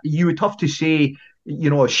you would have to say,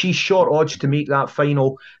 she's short odds to make that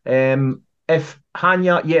final. If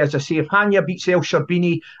Hanya, as I say, if Hanya beats El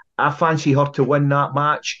Sharbini, I fancy her to win that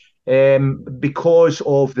match. Because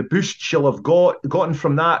of the boost she'll have gotten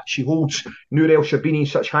from that. She holds Noor El Sharbini in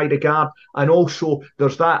such high regard, and also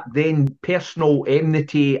there's that then personal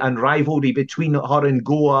enmity and rivalry between her and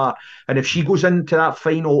Goa. And if she goes into that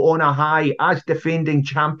final on a high as defending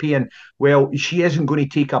champion, well, she isn't going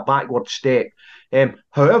to take a backward step.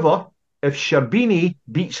 However, if Sharbini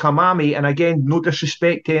beats Hamami, and again, no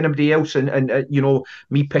disrespect to anybody else, and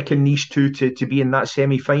me picking these two to be in that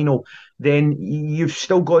semi-final, then you've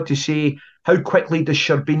still got to say, how quickly does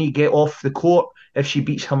Sharbini get off the court if she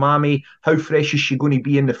beats Hamami? How fresh is she going to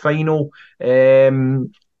be in the final?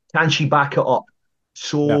 Can she back it up?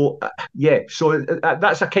 So so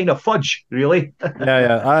that's a kind of fudge, really.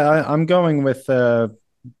 I'm going with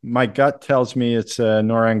my gut tells me it's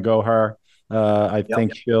Nouran Gohar. I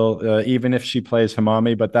think she'll even if she plays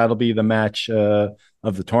Hamami, but that'll be the match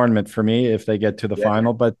of the tournament for me if they get to the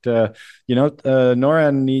final. But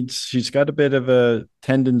Nouran she's got a bit of a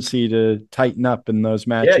tendency to tighten up in those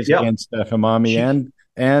matches against Hamami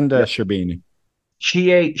and Sharbini.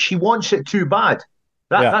 She wants it too bad.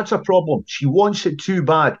 That's a problem. She wants it too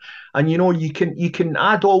bad, and you can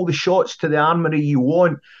add all the shots to the armory you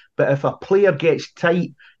want, but if a player gets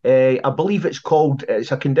tight, I believe it's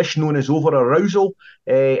a condition known as over arousal.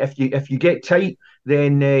 If you get tight,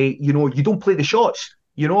 then you don't play the shots.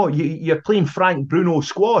 You're playing Frank Bruno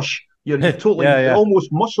squash. You're totally Yeah, yeah. almost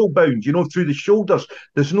muscle bound, through the shoulders.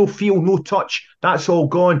 There's no feel, no touch. That's all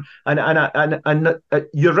gone. And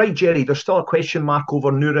you're right, Jerry. There's still a question mark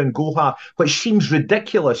over Nouran Goha, which seems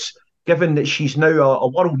ridiculous given that she's now a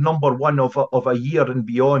world number one of a year and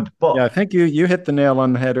beyond. But Yeah, I think you hit the nail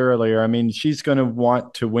on the head earlier. I mean, she's going to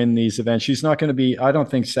want to win these events. She's not going to be, I don't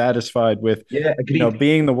think, satisfied with, yeah, agreed.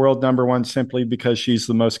 being the world number one simply because she's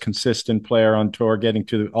the most consistent player on tour, getting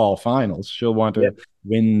to all finals. She'll want to Yep.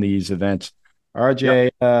 win these events. Yep.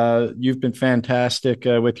 RJ, you've been fantastic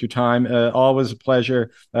with your time. Always a pleasure.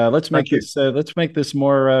 Thank you. Let's make this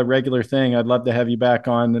more regular thing. I'd love to have you back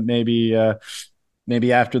on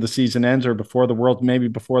maybe after the season ends or maybe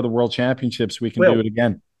before the World Championships, we can do Well, it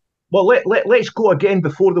again. Well, let's go again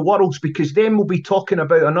before the Worlds, because then we'll be talking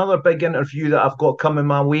about another big interview that I've got coming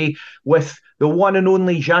my way with the one and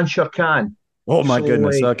only Jansher Khan. Oh my So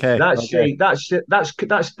goodness. Okay. that's Okay.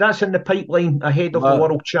 that's in the pipeline ahead of the Uh,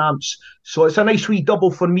 World Champs. So it's a nice wee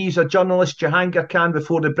double for me as a journalist. Jahangir Khan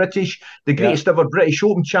before the British, the yeah. greatest ever British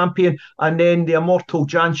Open champion, and then the immortal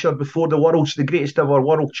Jansher before the Worlds, the greatest ever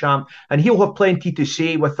world champ. And he'll have plenty to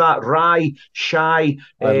say with that wry, shy,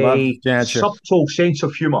 I love Jancher. subtle sense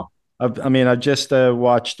of humour. I've just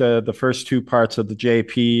watched the first two parts of the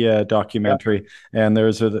JP Yeah, documentary, and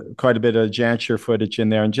there's quite a bit of Jancher footage in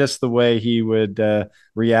there, and just the way he would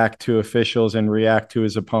react to officials and react to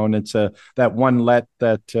his opponents. That one let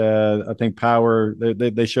that I think Power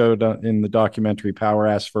they showed in the documentary, Power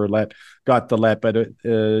asked for a let, got the let, but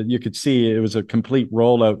you could see it was a complete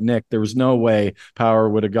rollout. Nick, there was no way Power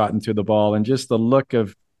would have gotten to the ball, and just the look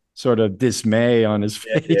of sort of dismay on his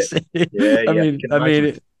yeah, yeah, face. yeah, I yeah. mean, Can I imagine.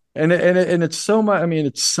 mean, and it's so much. I mean,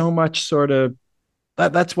 it's so much sort of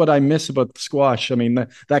that's what I miss about the squash. I mean,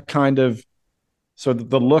 that kind of so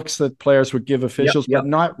the looks that players would give Yep, officials, but yep.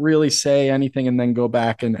 not really say anything and then go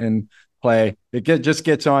back and play. Just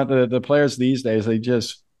gets on the players these days. They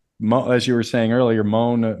just, as you were saying earlier,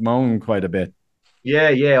 moan quite a bit. Yeah,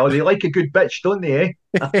 yeah. Oh, they like a good bitch, don't they?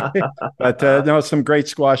 Eh? But no, some great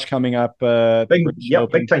squash coming up at the British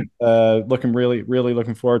Yep, big Open. time. Looking really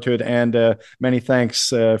looking forward to it. And many thanks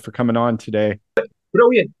for coming on today.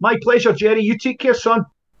 Brilliant. My pleasure, Jerry. You take care, son.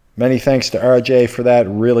 Many thanks to RJ for that.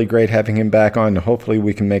 Really great having him back on. Hopefully,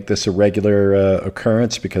 we can make this a regular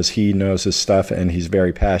occurrence because he knows his stuff and he's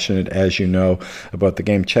very passionate, as you know, about the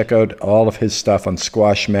game. Check out all of his stuff on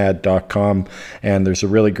squashmad.com. And there's a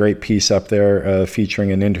really great piece up there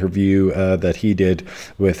featuring an interview that he did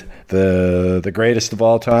with the greatest of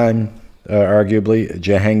all time, arguably,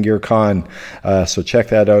 Jahangir Khan. So check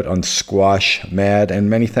that out on Squash Mad. And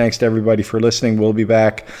many thanks to everybody for listening. We'll be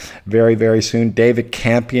back very soon. David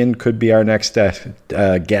Campion could be our next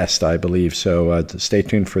guest, I believe. So stay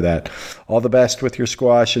tuned for that. All the best with your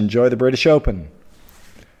squash. Enjoy the British Open.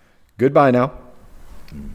 Goodbye now.